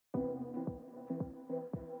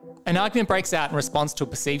An argument breaks out in response to a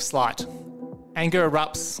perceived slight. Anger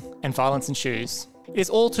erupts and violence ensues. It is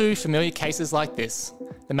all too familiar cases like this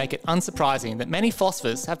that make it unsurprising that many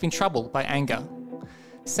philosophers have been troubled by anger.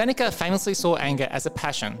 Seneca famously saw anger as a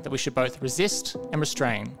passion that we should both resist and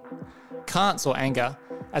restrain. Kant saw anger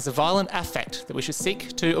as a violent affect that we should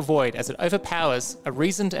seek to avoid as it overpowers a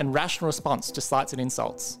reasoned and rational response to slights and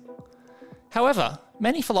insults. However,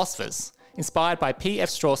 many philosophers, inspired by P.F.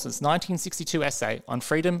 Straws's 1962 essay on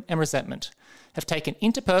freedom and resentment, have taken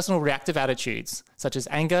interpersonal reactive attitudes, such as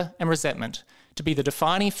anger and resentment, to be the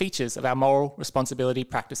defining features of our moral responsibility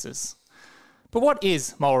practices. But what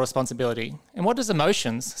is moral responsibility, and what does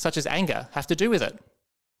emotions, such as anger, have to do with it?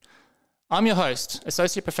 I'm your host,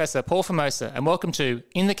 Associate Professor Paul Formosa, and welcome to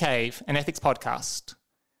In the Cave, an ethics podcast.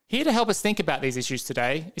 Here to help us think about these issues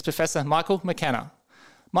today is Professor Michael McKenna.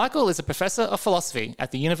 Michael is a Professor of Philosophy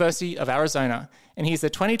at the University of Arizona, and he is the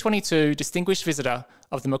 2022 Distinguished Visitor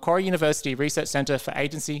of the Macquarie University Research Centre for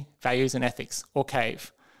Agency, Values and Ethics, or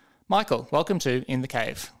CAVE. Michael, welcome to In the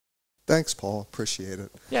Cave. Thanks, Paul. Appreciate it.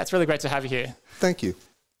 Yeah, it's really great to have you here. Thank you.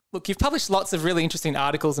 Look, you've published lots of really interesting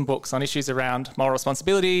articles and books on issues around moral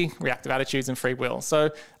responsibility, reactive attitudes, and free will. So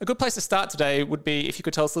a good place to start today would be if you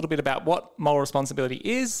could tell us a little bit about what moral responsibility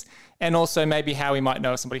is, and also maybe how we might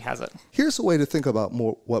know if somebody has it. Here's a way to think about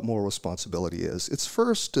what moral responsibility is. It's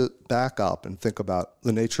first to back up and think about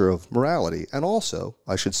the nature of morality, and also,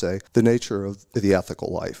 I should say, the nature of the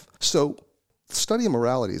ethical life. So the study of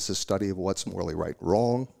morality is a study of what's morally right and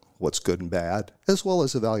wrong, what's good and bad, as well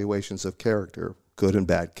as evaluations of character, good and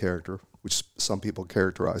bad character, which some people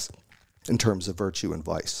characterize in terms of virtue and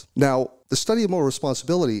vice. Now, the study of moral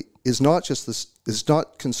responsibility is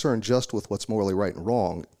not concerned just with what's morally right and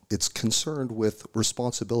wrong. It's concerned with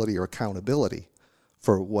responsibility or accountability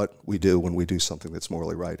for what we do when we do something that's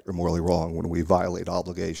morally right or morally wrong, when we violate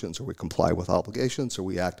obligations or we comply with obligations or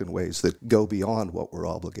we act in ways that go beyond what we're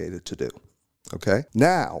obligated to do. Okay?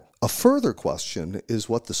 Now, a further question is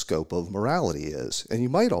what the scope of morality is. And you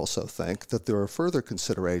might also think that there are further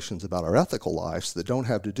considerations about our ethical lives that don't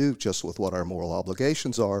have to do just with what our moral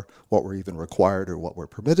obligations are, what we're even required or what we're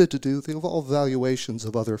permitted to do. They involve evaluations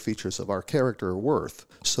of other features of our character or worth.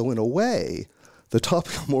 So in a way, the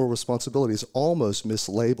topic of moral responsibility is almost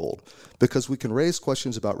mislabeled because we can raise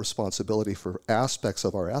questions about responsibility for aspects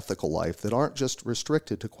of our ethical life that aren't just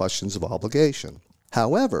restricted to questions of obligation.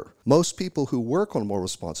 However, most people who work on moral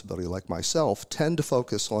responsibility, like myself, tend to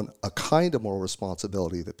focus on a kind of moral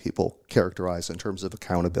responsibility that people characterize in terms of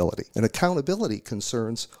accountability. And accountability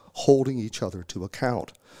concerns holding each other to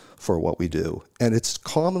account for what we do. And it's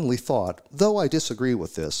commonly thought, though I disagree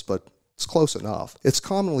with this, but it's close enough, it's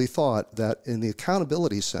commonly thought that in the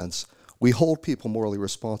accountability sense, we hold people morally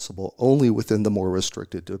responsible only within the more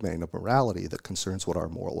restricted domain of morality that concerns what our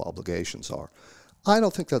moral obligations are. I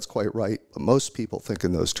don't think that's quite right, but most people think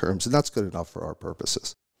in those terms, and that's good enough for our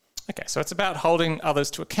purposes. Okay, so it's about holding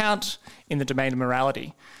others to account in the domain of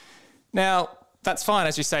morality. Now, that's fine,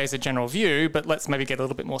 as you say, as a general view, but let's maybe get a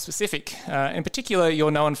little bit more specific. In particular,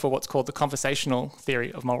 you're known for what's called the conversational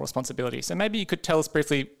theory of moral responsibility. So maybe you could tell us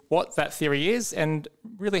briefly what that theory is and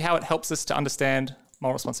really how it helps us to understand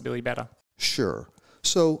moral responsibility better. Sure.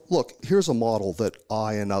 So, look, here's a model that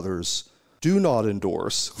I and others do not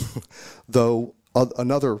endorse, though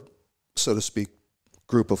another, so to speak,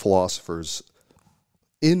 group of philosophers,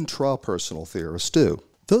 intrapersonal theorists, do.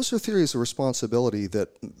 Those are theories of responsibility that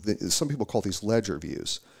some people call these ledger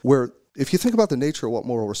views, where if you think about the nature of what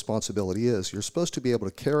moral responsibility is, you're supposed to be able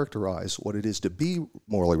to characterize what it is to be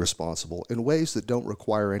morally responsible in ways that don't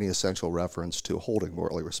require any essential reference to holding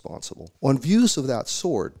morally responsible. On views of that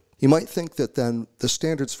sort, you might think that then the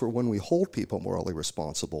standards for when we hold people morally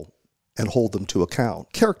responsible and hold them to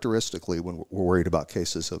account, characteristically when we're worried about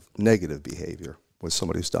cases of negative behavior, when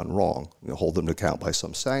somebody's done wrong, hold them to account by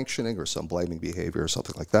some sanctioning or some blaming behavior or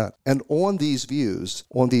something like that. And on these views,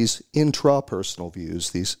 on these intrapersonal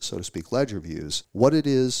views, these, so to speak, ledger views, what it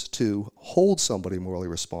is to hold somebody morally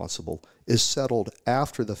responsible is settled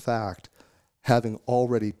after the fact, having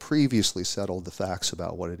already previously settled the facts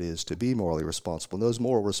about what it is to be morally responsible. And those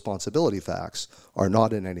moral responsibility facts are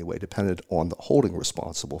not in any way dependent on the holding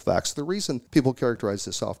responsible facts. The reason people characterize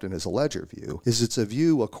this often as a ledger view is it's a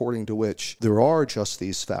view according to which there are just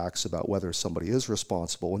these facts about whether somebody is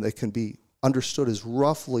responsible, and they can be understood as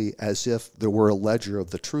roughly as if there were a ledger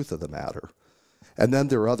of the truth of the matter. And then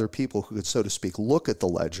there are other people who could, so to speak, look at the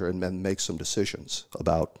ledger and then make some decisions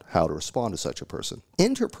about how to respond to such a person.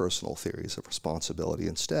 Interpersonal theories of responsibility,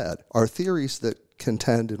 instead, are theories that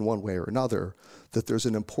contend in one way or another that there's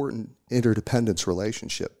an important interdependence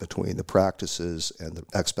relationship between the practices and the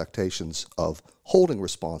expectations of holding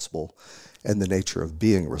responsible and the nature of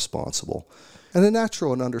being responsible. And a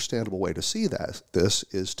natural and understandable way to see this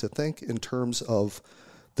is to think in terms of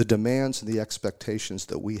the demands and the expectations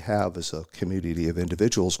that we have as a community of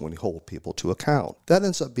individuals when we hold people to account. That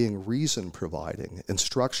ends up being reason providing and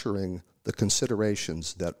structuring the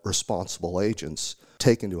considerations that responsible agents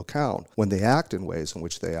take into account when they act in ways in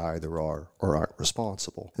which they either are or aren't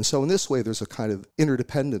responsible. And so in this way, there's a kind of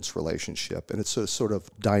interdependence relationship, and it's a sort of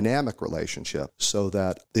dynamic relationship, so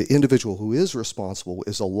that the individual who is responsible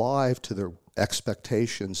is alive to their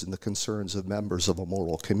expectations and the concerns of members of a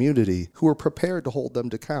moral community who are prepared to hold them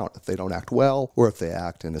to account. If they don't act well, or if they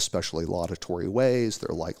act in especially laudatory ways,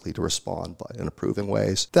 they're likely to respond in approving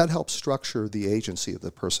ways. That helps structure the agency of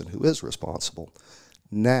the person who is responsible.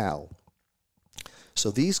 Now,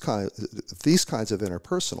 so these kinds of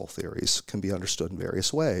interpersonal theories can be understood in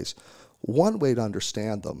various ways. One way to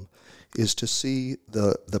understand them is to see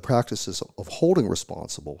the practices of holding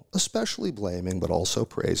responsible, especially blaming, but also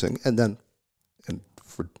praising, and then, and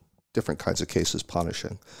for different kinds of cases,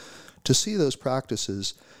 punishing, to see those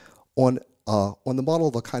practices on the model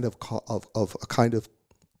of a kind of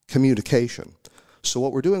communication. So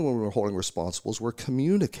what we're doing when we're holding responsible is we're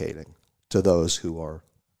communicating to those who are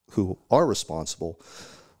responsible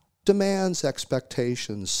demands,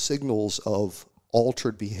 expectations, signals of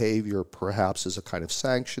altered behavior, perhaps as a kind of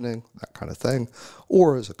sanctioning, that kind of thing,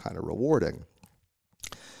 or as a kind of rewarding.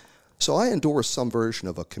 So I endorse some version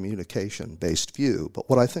of a communication-based view, but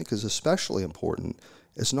what I think is especially important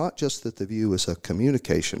is not just that the view is a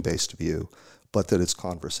communication-based view, but that it's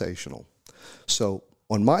conversational. So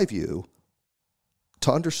on my view,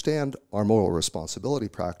 to understand our moral responsibility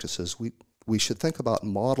practices, we should think about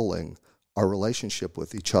modeling our relationship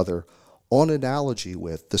with each other on analogy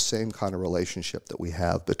with the same kind of relationship that we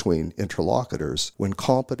have between interlocutors when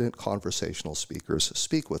competent conversational speakers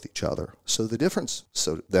speak with each other. So the difference,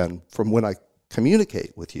 then, from when I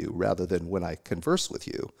communicate with you rather than when I converse with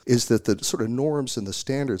you, is that the sort of norms and the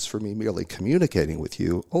standards for me merely communicating with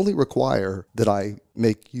you only require that I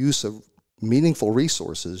make use of meaningful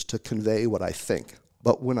resources to convey what I think.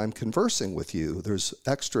 But when I'm conversing with you, there's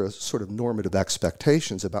extra sort of normative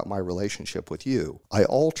expectations about my relationship with you. I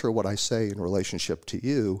alter what I say in relationship to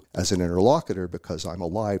you as an interlocutor because I'm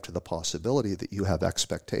alive to the possibility that you have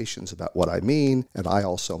expectations about what I mean, and I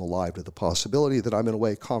also am alive to the possibility that I'm in a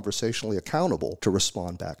way conversationally accountable to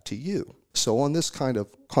respond back to you. So on this kind of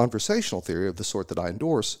conversational theory of the sort that I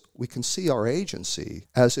endorse, we can see our agency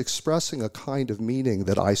as expressing a kind of meaning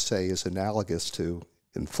that I say is analogous to,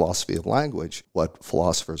 in philosophy of language, what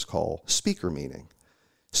philosophers call speaker meaning.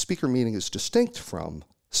 Speaker meaning is distinct from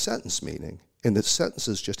sentence meaning, in that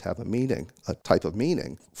sentences just have a meaning, a type of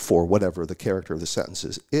meaning for whatever the character of the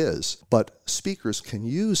sentences is. But speakers can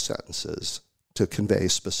use sentences to convey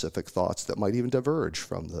specific thoughts that might even diverge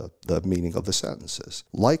from the meaning of the sentences.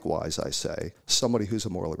 Likewise, I say, somebody who's a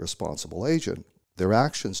morally responsible agent, their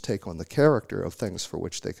actions take on the character of things for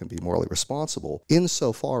which they can be morally responsible,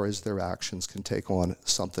 insofar as their actions can take on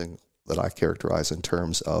something that I characterize in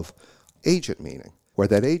terms of agent meaning, where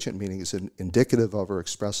that agent meaning is indicative of or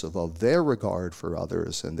expressive of their regard for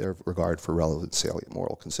others and their regard for relevant salient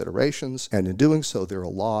moral considerations, and in doing so they're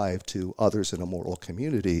alive to others in a moral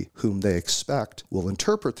community whom they expect will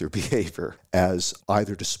interpret their behavior as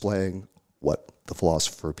either displaying what the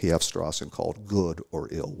philosopher P.F. Strawson called good or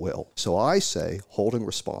ill will. So I say holding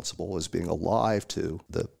responsible is being alive to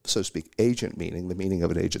the, so to speak, agent meaning, the meaning of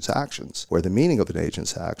an agent's actions, where the meaning of an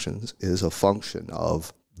agent's actions is a function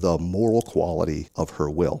of the moral quality of her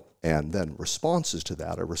will. And then responses to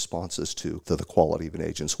that are responses to the quality of an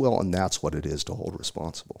agent's will, and that's what it is to hold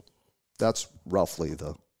responsible. That's roughly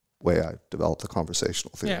the way I developed the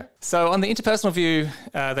conversational theory. Yeah. So on the interpersonal view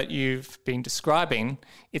that you've been describing,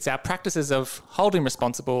 it's our practices of holding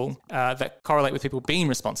responsible that correlate with people being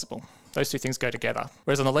responsible. Those two things go together.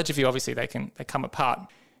 Whereas on the ledger view, obviously, they come apart.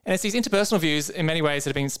 And it's these interpersonal views, in many ways,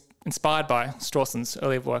 that have been inspired by Strawson's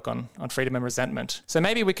earlier work on freedom and resentment. So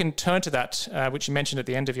maybe we can turn to that, which you mentioned at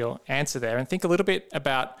the end of your answer there, and think a little bit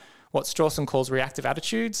about what Strawson calls reactive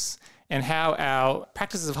attitudes and how our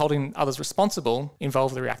practices of holding others responsible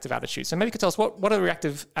involve the reactive attitudes. So maybe you could tell us what are the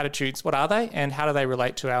reactive attitudes, what are they, and how do they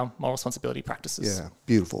relate to our moral responsibility practices? Yeah,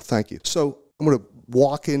 beautiful. Thank you. So I'm going to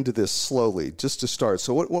walk into this slowly just to start.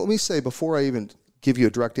 So let me say, before I even give you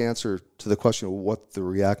a direct answer to the question of what the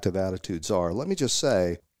reactive attitudes are, let me just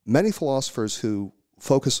say, many philosophers who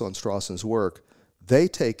focus on Strawson's work, they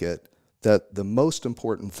take it that the most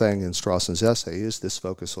important thing in Strawson's essay is this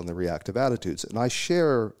focus on the reactive attitudes. And I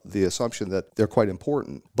share the assumption that they're quite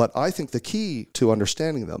important, but I think the key to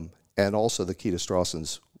understanding them, and also the key to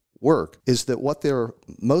Strawson's work, is that what they're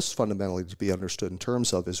most fundamentally to be understood in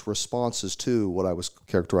terms of is responses to what I was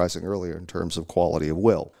characterizing earlier in terms of quality of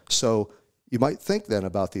will. So you might think then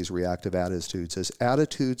about these reactive attitudes as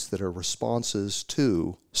attitudes that are responses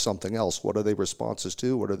to something else. What are they responses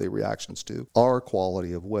to? What are they reactions to? Our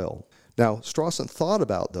quality of will. Now, Strawson thought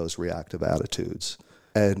about those reactive attitudes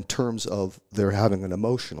in terms of their having an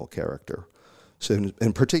emotional character. So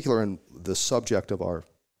in particular, in the subject of our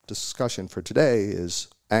discussion for today is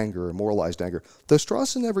anger, moralized anger. Though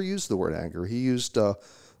Strawson never used the word anger, he used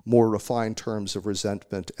more refined terms of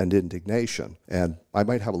resentment and indignation. And I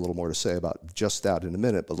might have a little more to say about just that in a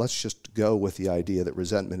minute, but let's just go with the idea that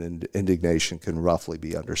resentment and indignation can roughly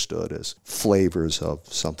be understood as flavors of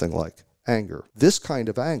something like anger. This kind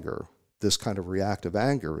of anger, this kind of reactive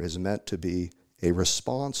anger, is meant to be a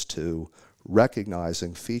response to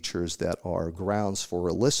recognizing features that are grounds for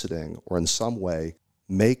eliciting or in some way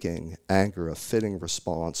making anger a fitting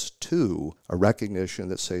response to a recognition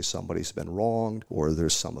that, say, somebody's been wronged or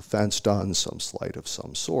there's some offense done, some slight of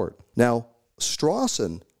some sort. Now,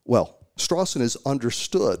 Strawson is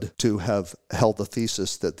understood to have held the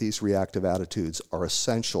thesis that these reactive attitudes are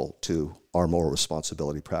essential to our moral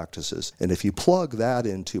responsibility practices. And if you plug that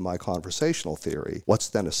into my conversational theory, what's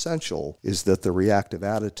then essential is that the reactive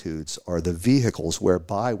attitudes are the vehicles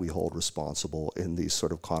whereby we hold responsible in these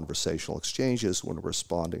sort of conversational exchanges when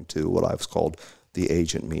responding to what I've called the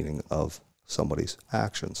agent meaning of somebody's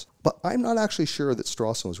actions. But I'm not actually sure that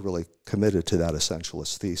Strawson was really committed to that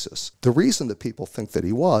essentialist thesis. The reason that people think that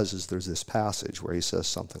he was is there's this passage where he says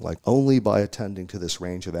something like, only by attending to this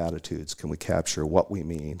range of attitudes can we capture what we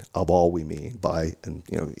mean of all we mean by, and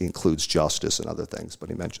he includes justice and other things, but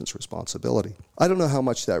he mentions responsibility. I don't know how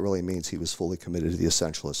much that really means he was fully committed to the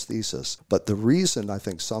essentialist thesis, but the reason I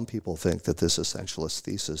think some people think that this essentialist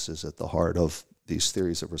thesis is at the heart of these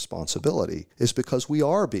theories of responsibility is because we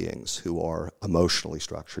are beings who are emotionally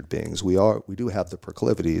structured beings. We do have the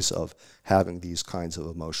proclivities of having these kinds of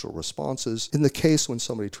emotional responses. In the case when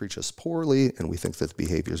somebody treats us poorly and we think that the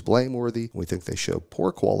behavior is blameworthy, we think they show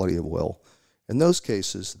poor quality of will, in those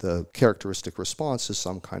cases the characteristic response is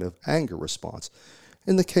some kind of anger response.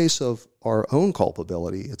 In the case of our own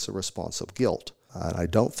culpability, it's a response of guilt. And I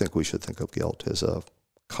don't think we should think of guilt as a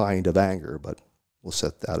kind of anger, but we'll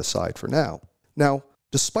set that aside for now. Now,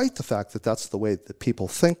 despite the fact that that's the way that people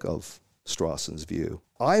think of Strawson's view,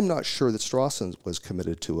 I'm not sure that Strawson was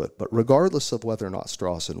committed to it, but regardless of whether or not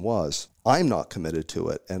Strawson was, I'm not committed to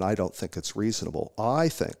it, and I don't think it's reasonable. I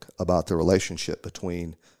think about the relationship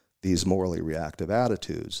between these morally reactive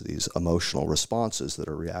attitudes, these emotional responses that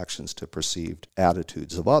are reactions to perceived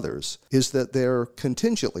attitudes of others, is that they're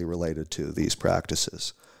contingently related to these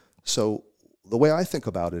practices. So the way I think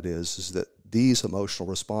about it is that these emotional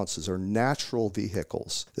responses are natural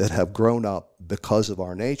vehicles that have grown up because of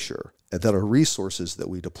our nature, and that are resources that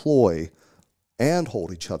we deploy and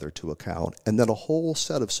hold each other to account, and then a whole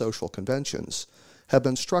set of social conventions have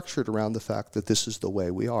been structured around the fact that this is the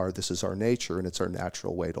way we are, this is our nature, and it's our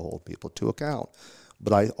natural way to hold people to account.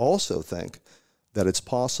 But I also think that it's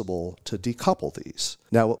possible to decouple these.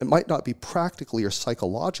 Now, it might not be practically or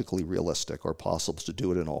psychologically realistic or possible to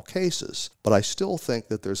do it in all cases, but I still think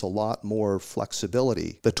that there's a lot more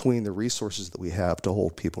flexibility between the resources that we have to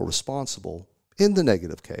hold people responsible in the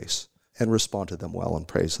negative case and respond to them well and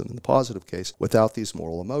praise them in the positive case without these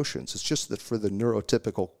moral emotions. It's just that for the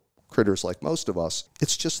neurotypical critters like most of us,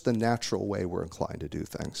 it's just the natural way we're inclined to do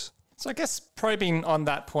things. So I guess probing on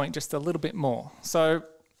that point just a little bit more. So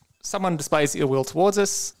someone displays ill will towards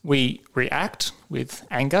us, we react with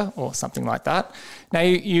anger or something like that. Now,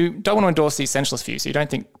 you don't want to endorse the essentialist view, so you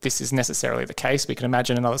don't think this is necessarily the case. We can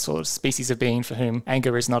imagine another sort of species of being for whom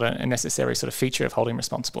anger is not a necessary sort of feature of holding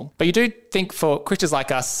responsible. But you do think for creatures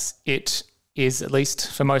like us, it is, at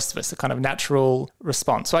least for most of us, a kind of natural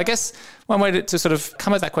response. So I guess one way to sort of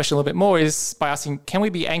come at that question a little bit more is by asking, can we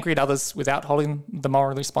be angry at others without holding them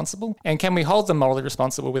morally responsible? And can we hold them morally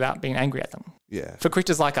responsible without being angry at them? Yeah. For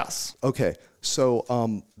creatures like us. Okay, so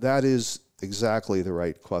that is exactly the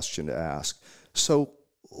right question to ask. So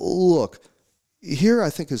look, here I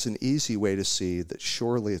think is an easy way to see that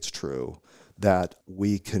surely it's true that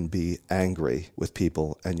we can be angry with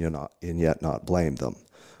people and yet not blame them.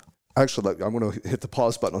 Actually, I'm going to hit the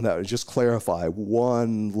pause button on that and just clarify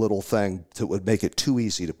one little thing that would make it too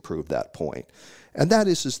easy to prove that point. And that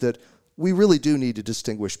is that we really do need to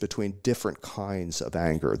distinguish between different kinds of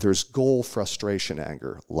anger. There's goal frustration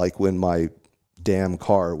anger, like when my damn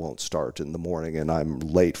car won't start in the morning and I'm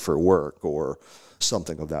late for work or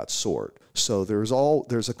something of that sort. So there's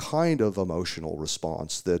a kind of emotional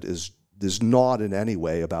response that is not in any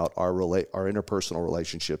way about our interpersonal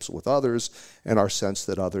relationships with others and our sense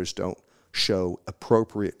that others don't show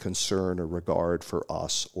appropriate concern or regard for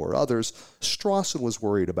us or others. Strawson was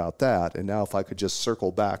worried about that. And now if I could just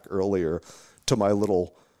circle back earlier to my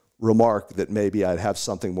little remark that maybe I'd have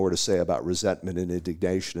something more to say about resentment and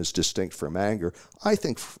indignation as distinct from anger, I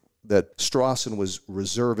think that Strawson was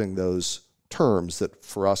reserving those terms that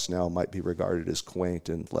for us now might be regarded as quaint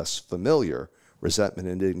and less familiar, resentment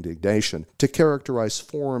and indignation, to characterize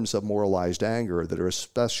forms of moralized anger that are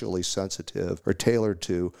especially sensitive or tailored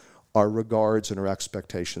to our regards and our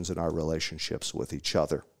expectations in our relationships with each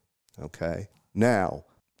other. Okay? Now,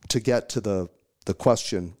 to get to the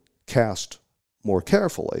question cast more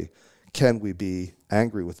carefully, can we be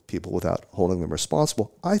angry with people without holding them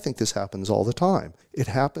responsible? I think this happens all the time. It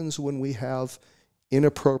happens when we have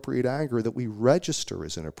inappropriate anger that we register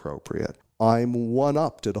as inappropriate. I'm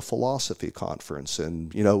one-upped at a philosophy conference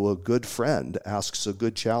and, a good friend asks a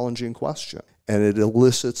good challenging question and it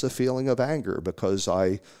elicits a feeling of anger because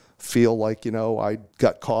I feel like, I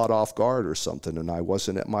got caught off guard or something and I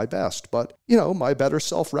wasn't at my best. But, my better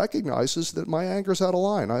self recognizes that my anger's out of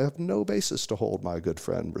line. I have no basis to hold my good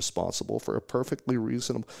friend responsible for a perfectly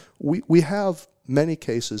reasonable... We have many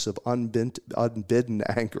cases of unbidden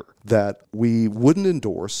anger that we wouldn't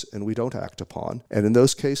endorse and we don't act upon. And in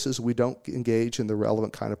those cases, we don't engage in the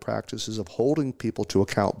relevant kind of practices of holding people to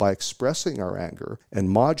account by expressing our anger and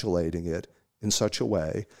modulating it in such a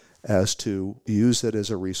way as to use it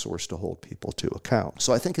as a resource to hold people to account.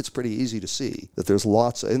 So I think it's pretty easy to see that there's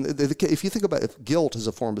lots, and if you think about if guilt is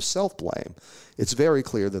a form of self-blame, it's very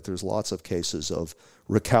clear that there's lots of cases of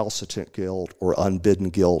recalcitrant guilt or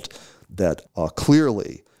unbidden guilt that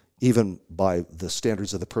clearly, even by the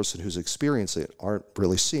standards of the person who's experiencing it, aren't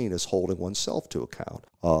really seen as holding oneself to account.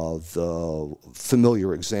 The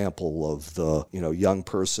familiar example of the young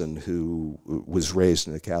person who was raised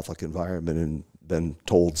in a Catholic environment and been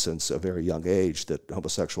told since a very young age that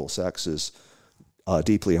homosexual sex is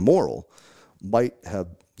deeply immoral, might have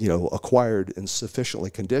acquired and sufficiently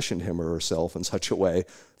conditioned him or herself in such a way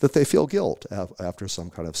that they feel guilt after some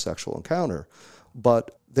kind of sexual encounter.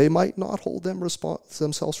 But they might not hold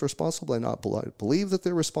themselves responsible. They not believe that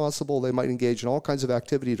they're responsible. They might engage in all kinds of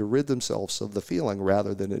activity to rid themselves of the feeling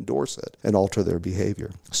rather than endorse it and alter their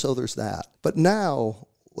behavior. So there's that. But now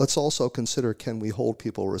let's also consider, can we hold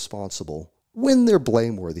people responsible when they're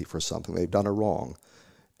blameworthy for something they've done a wrong,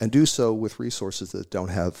 and do so with resources that don't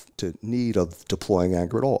have to need of deploying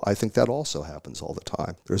anger at all? I think that also happens all the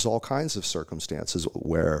time. There's all kinds of circumstances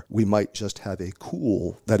where we might just have a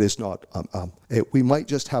cool, that is not, we might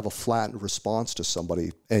just have a flattened response to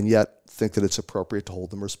somebody and yet think that it's appropriate to hold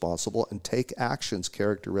them responsible and take actions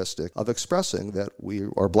characteristic of expressing that we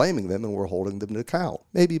are blaming them and we're holding them to account.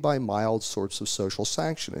 Maybe by mild sorts of social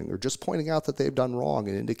sanctioning or just pointing out that they've done wrong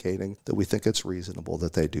and indicating that we think it's reasonable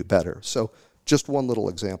that they do better. So just one little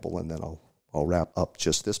example, and then I'll wrap up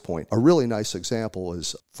just this point. A really nice example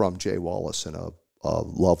is from Jay Wallace in a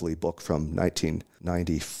lovely book from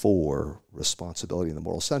 1994, Responsibility and the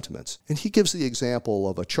Moral Sentiments. And he gives the example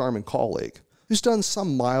of a charming colleague who's done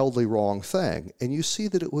some mildly wrong thing, and you see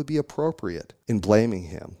that it would be appropriate in blaming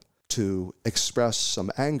him to express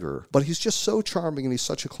some anger, but he's just so charming and he's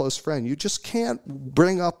such a close friend. You just can't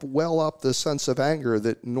well up the sense of anger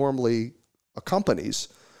that normally accompanies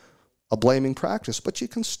a blaming practice, but you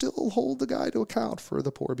can still hold the guy to account for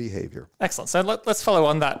the poor behavior. Excellent. So let's follow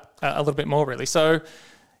on that a little bit more, really. So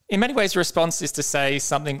in many ways, your response is to say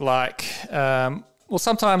something like, well,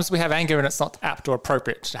 sometimes we have anger and it's not apt or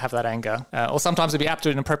appropriate to have that anger. Or sometimes it'd be apt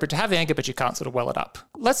and appropriate to have the anger, but you can't sort of well it up.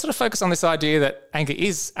 Let's sort of focus on this idea that anger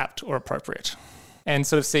is apt or appropriate and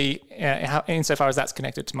sort of see how, insofar as that's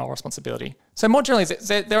connected to moral responsibility. So more generally,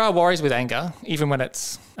 there are worries with anger, even when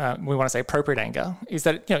it's, we want to say appropriate anger, is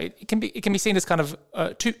that it can be seen as kind of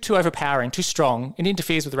too overpowering, too strong. It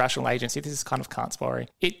interferes with rational agency. This is kind of Kant's worry.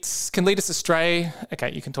 It can lead us astray.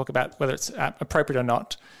 Okay, you can talk about whether it's appropriate or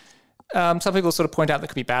not. Some people sort of point out that it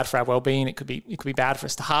could be bad for our well-being. It could be bad for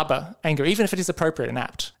us to harbour anger, even if it is appropriate and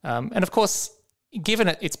apt. And of course, given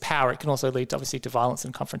its power, it can also lead, obviously, to violence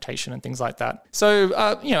and confrontation and things like that. So,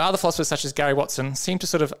 other philosophers such as Gary Watson seem to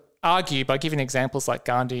sort of argue by giving examples like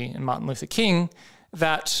Gandhi and Martin Luther King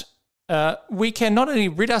that we can not only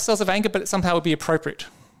rid ourselves of anger, but it somehow would be appropriate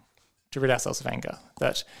to rid ourselves of anger.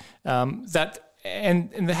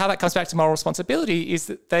 And how that comes back to moral responsibility is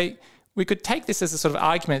that we could take this as a sort of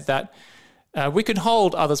argument that we could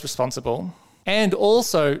hold others responsible and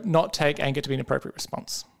also not take anger to be an appropriate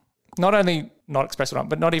response. not only not express it,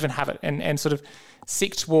 but not even have it and sort of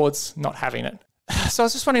seek towards not having it. So I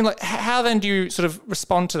was just wondering, like, how then do you sort of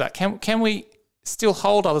respond to that? Can we still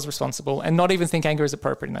hold others responsible and not even think anger is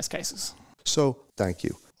appropriate in those cases? So, thank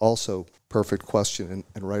you. Also, perfect question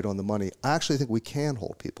and right on the money. I actually think we can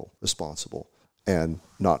hold people responsible and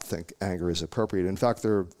not think anger is appropriate. In fact,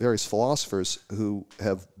 there are various philosophers who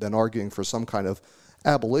have been arguing for some kind of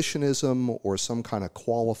abolitionism or some kind of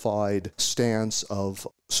qualified stance of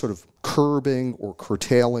sort of curbing or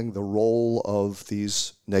curtailing the role of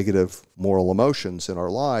these negative moral emotions in our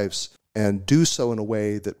lives, and do so in a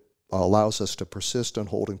way that allows us to persist on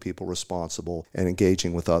holding people responsible and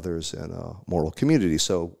engaging with others in a moral community.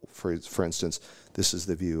 So, for instance, this is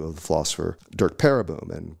the view of the philosopher Dirk Pereboom,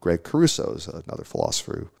 and Greg Caruso is another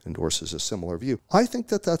philosopher who endorses a similar view. I think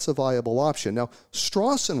that that's a viable option. Now,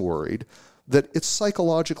 Strawson worried that it's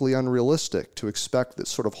psychologically unrealistic to expect that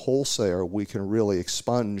sort of wholesale we can really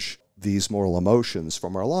expunge these moral emotions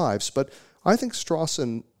from our lives. But I think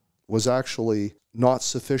Strawson was actually not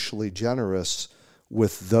sufficiently generous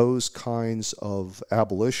with those kinds of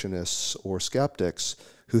abolitionists or skeptics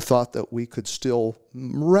who thought that we could still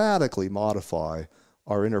radically modify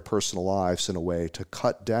our interpersonal lives in a way to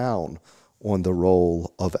cut down on the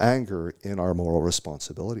role of anger in our moral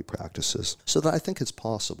responsibility practices. So that I think it's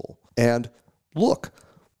possible. And look,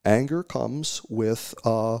 anger comes with,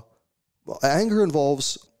 anger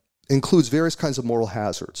includes various kinds of moral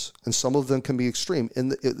hazards, and some of them can be extreme.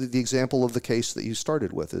 And the example of the case that you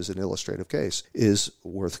started with as an illustrative case is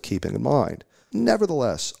worth keeping in mind.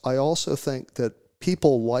 Nevertheless, I also think that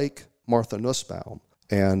people like Martha Nussbaum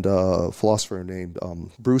and a philosopher named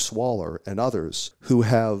Bruce Waller and others who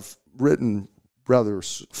have written rather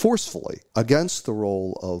forcefully against the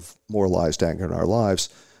role of moralized anger in our lives,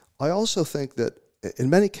 I also think that in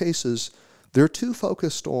many cases they're too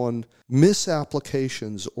focused on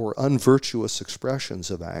misapplications or unvirtuous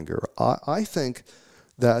expressions of anger. I think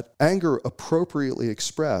that anger appropriately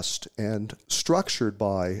expressed and structured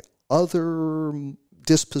by other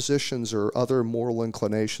dispositions or other moral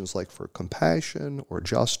inclinations, like for compassion or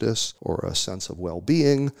justice or a sense of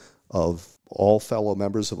well-being of all fellow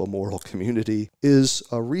members of a moral community, is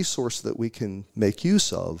a resource that we can make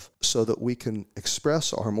use of so that we can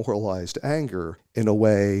express our moralized anger in a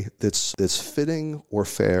way that's fitting or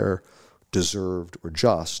fair, deserved or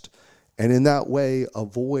just, and in that way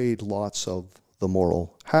avoid lots of the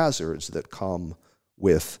moral hazards that come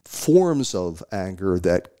with forms of anger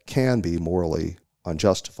that can be morally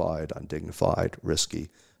unjustified, undignified, risky,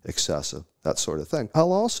 excessive, that sort of thing.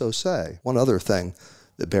 I'll also say one other thing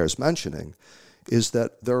that bears mentioning is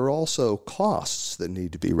that there are also costs that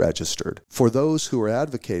need to be registered for those who are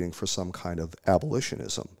advocating for some kind of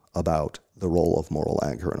abolitionism about the role of moral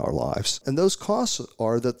anger in our lives. And those costs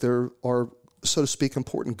are that there are, so to speak,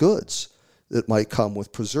 important goods that might come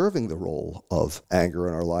with preserving the role of anger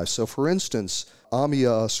in our lives. So, for instance,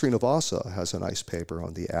 Amia Srinivasa has a nice paper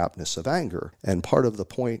on the aptness of anger. And part of the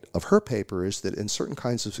point of her paper is that in certain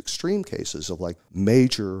kinds of extreme cases of like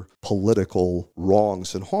major political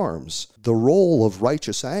wrongs and harms, the role of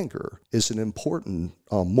righteous anger is an important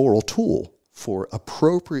moral tool for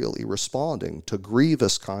appropriately responding to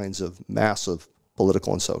grievous kinds of massive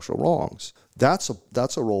political and social wrongs. That's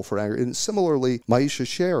a role for anger. And similarly, Maisha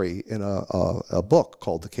Sherry, in a book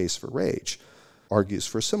called The Case for Rage, argues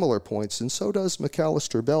for similar points, and so does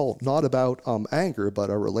McAllister Bell, not about anger, but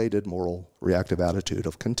a related moral reactive attitude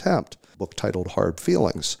of contempt, a book titled Hard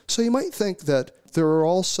Feelings. So you might think that there are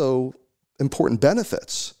also important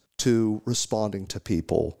benefits to responding to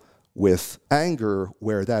people with anger,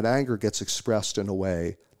 where that anger gets expressed in a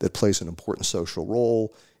way that plays an important social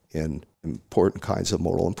role in important kinds of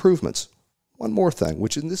moral improvements. One more thing,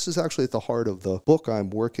 and this is actually at the heart of the book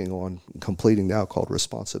I'm working on completing now called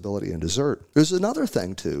Responsibility and Desert. There's another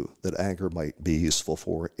thing, too, that anger might be useful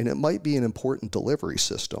for, and it might be an important delivery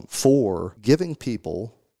system for giving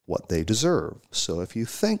people what they deserve. So if you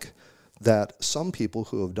think that some people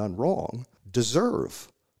who have done wrong deserve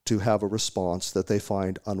to have a response that they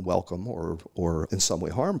find unwelcome or in some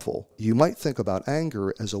way harmful, you might think about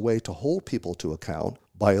anger as a way to hold people to account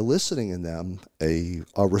by eliciting in them a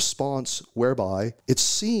response whereby it's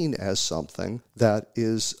seen as something that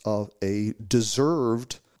is of a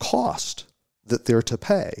deserved cost that they're to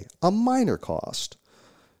pay, a minor cost.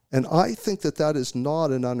 And I think that that is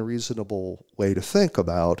not an unreasonable way to think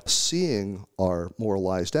about seeing our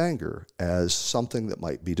moralized anger as something that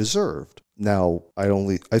might be deserved. Now, I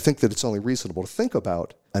think that it's only reasonable to think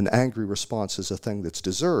about an angry response as a thing that's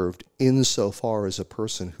deserved insofar as a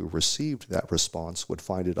person who received that response would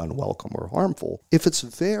find it unwelcome or harmful. If it's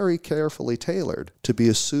very carefully tailored to be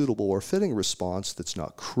a suitable or fitting response that's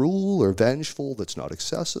not cruel or vengeful, that's not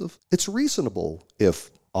excessive, it's reasonable if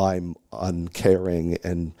I'm uncaring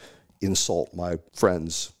and insult my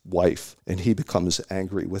friend's wife and he becomes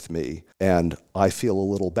angry with me and I feel a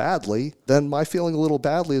little badly, then my feeling a little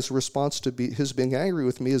badly as a response to his being angry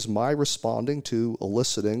with me is my responding to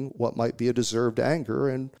eliciting what might be a deserved anger,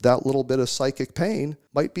 and that little bit of psychic pain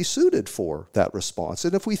might be suited for that response.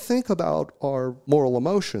 And if we think about our moral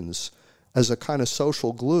emotions as a kind of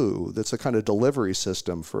social glue that's a kind of delivery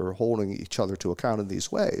system for holding each other to account in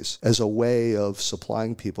these ways, as a way of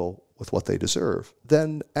supplying people with what they deserve,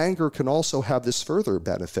 then anger can also have this further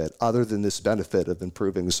benefit, other than this benefit of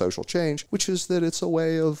improving social change, which is that it's a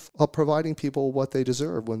way of providing people what they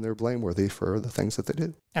deserve when they're blameworthy for the things that they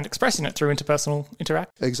do. And expressing it through interpersonal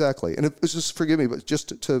interaction. Exactly. And it was just, forgive me, but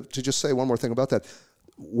just to just say one more thing about that,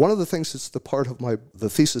 one of the things that's the part of the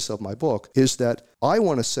thesis of my book is that I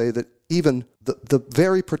want to say that even the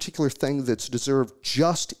very particular thing that's deserved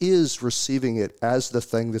just is receiving it as the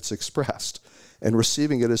thing that's expressed, and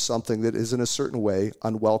receiving it as something that is in a certain way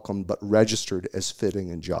unwelcome but registered as fitting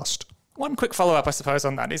and just. One quick follow-up, I suppose,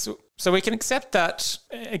 on that is, so we can accept that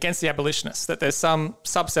against the abolitionists, that there's some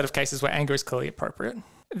subset of cases where anger is clearly appropriate.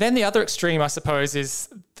 Then the other extreme, I suppose, is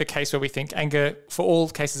the case where we think anger, for all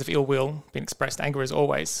cases of ill will being expressed, anger is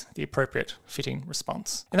always the appropriate, fitting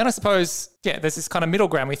response. And then I suppose, there's this kind of middle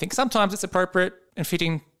ground. We think sometimes it's appropriate and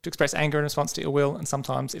fitting to express anger in response to ill will, and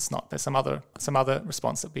sometimes it's not. There's some other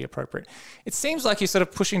response that would be appropriate. It seems like you're sort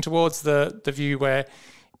of pushing towards the view where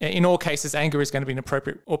in all cases, anger is going to be an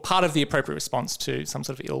appropriate or part of the appropriate response to some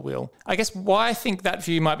sort of ill will. I guess why I think that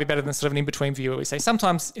view might be better than sort of an in-between view where we say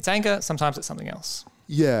sometimes it's anger, sometimes it's something else.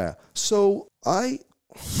 Yeah. So I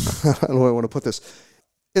don't know how I want to put this.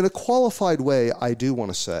 In a qualified way, I do want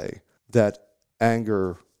to say that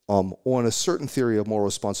anger, on a certain theory of moral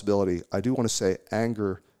responsibility, I do want to say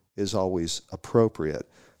anger is always appropriate.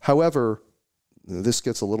 However, this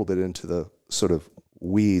gets a little bit into the sort of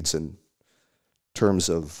weeds in terms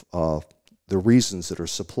of the reasons that are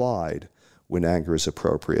supplied when anger is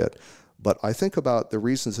appropriate. But I think about the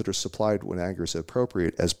reasons that are supplied when anger is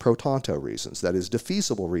appropriate as pro tanto reasons, that is,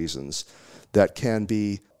 defeasible reasons that can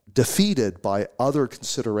be defeated by other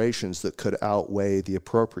considerations that could outweigh the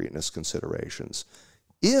appropriateness considerations.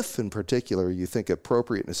 If, in particular, you think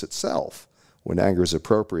appropriateness itself, when anger is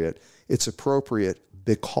appropriate, it's appropriate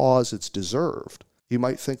because it's deserved. You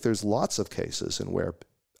might think there's lots of cases in where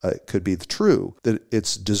it could be true that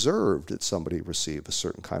it's deserved that somebody receive a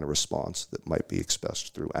certain kind of response that might be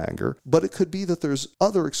expressed through anger. But it could be that there's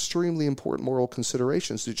other extremely important moral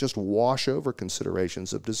considerations that just wash over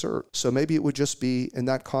considerations of desert. So maybe it would just be, in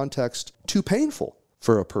that context, too painful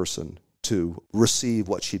for a person to receive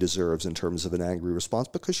what she deserves in terms of an angry response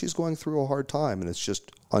because she's going through a hard time and it's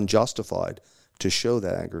just unjustified to show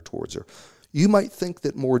that anger towards her. You might think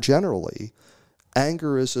that more generally,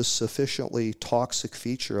 anger is a sufficiently toxic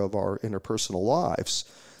feature of our interpersonal lives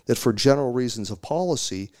that for general reasons of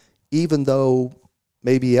policy, even though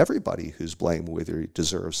maybe everybody who's blameworthy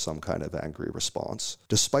deserves some kind of angry response,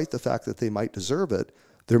 despite the fact that they might deserve it,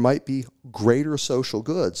 there might be greater social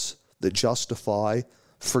goods that justify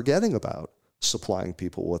forgetting about supplying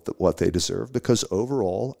people with what they deserve, because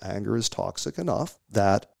overall anger is toxic enough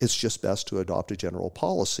that it's just best to adopt a general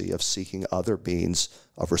policy of seeking other means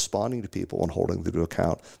of responding to people and holding them to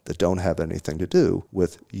account that don't have anything to do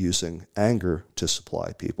with using anger to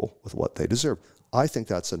supply people with what they deserve. I think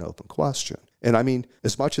that's an open question. And I mean,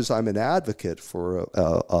 as much as I'm an advocate for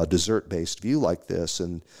a desert-based view like this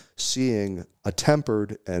and seeing a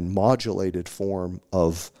tempered and modulated form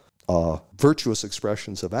of virtuous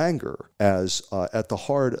expressions of anger as at the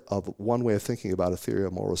heart of one way of thinking about a theory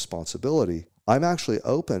of moral responsibility, I'm actually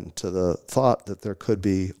open to the thought that there could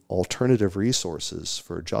be alternative resources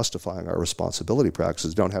for justifying our responsibility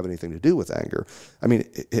practices that don't have anything to do with anger. I mean,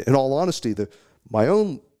 in all honesty, my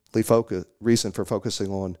only reason for focusing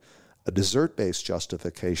on a desert-based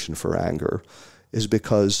justification for anger is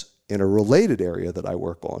because in a related area that I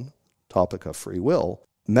work on, topic of free will,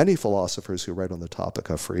 many philosophers who write on the topic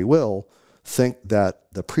of free will think that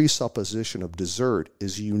the presupposition of desert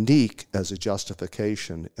is unique as a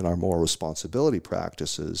justification in our moral responsibility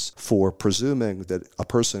practices for presuming that a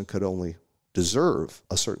person could only deserve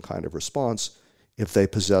a certain kind of response if they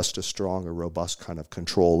possessed a strong or robust kind of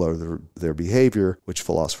control over their behavior, which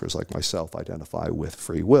philosophers like myself identify with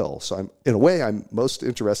free will. So in a way, I'm most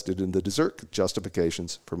interested in the desert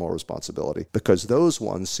justifications for moral responsibility, because those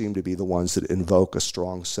ones seem to be the ones that invoke a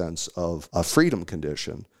strong sense of a freedom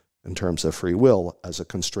condition in terms of free will as a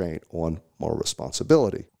constraint on moral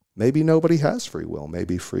responsibility. Maybe nobody has free will.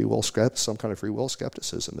 Maybe some kind of free will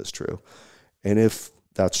skepticism is true. And if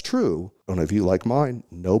that's true, on a view like mine,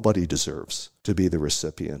 nobody deserves to be the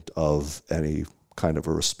recipient of any kind of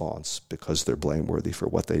a response because they're blameworthy for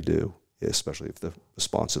what they do, especially if the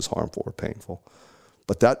response is harmful or painful.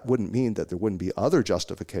 But that wouldn't mean that there wouldn't be other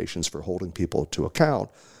justifications for holding people to account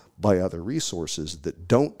by other resources that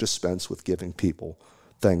don't dispense with giving people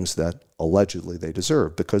things that allegedly they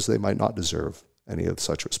deserve, because they might not deserve any of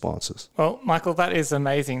such responses. Well, Michael, that is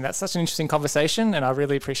amazing. That's such an interesting conversation, and I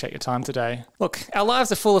really appreciate your time today. Look, our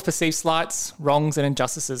lives are full of perceived slights, wrongs, and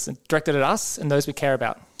injustices directed at us and those we care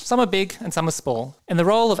about. Some are big and some are small. And the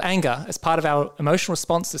role of anger as part of our emotional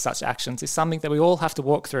response to such actions is something that we all have to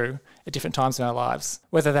walk through at different times in our lives.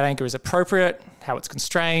 Whether that anger is appropriate, how it's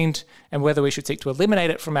constrained, and whether we should seek to eliminate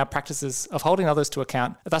it from our practices of holding others to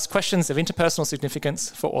account are thus questions of interpersonal significance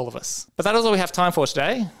for all of us. But that is all we have time for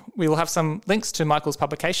today. We will have some links to Michael's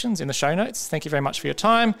publications in the show notes. Thank you very much for your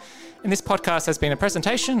time. And this podcast has been a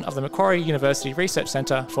presentation of the Macquarie University Research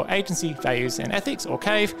Centre for Agency, Values and Ethics, or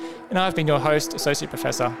CAVE, and I've been your host, Associate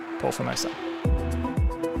Professor Paul Formosa.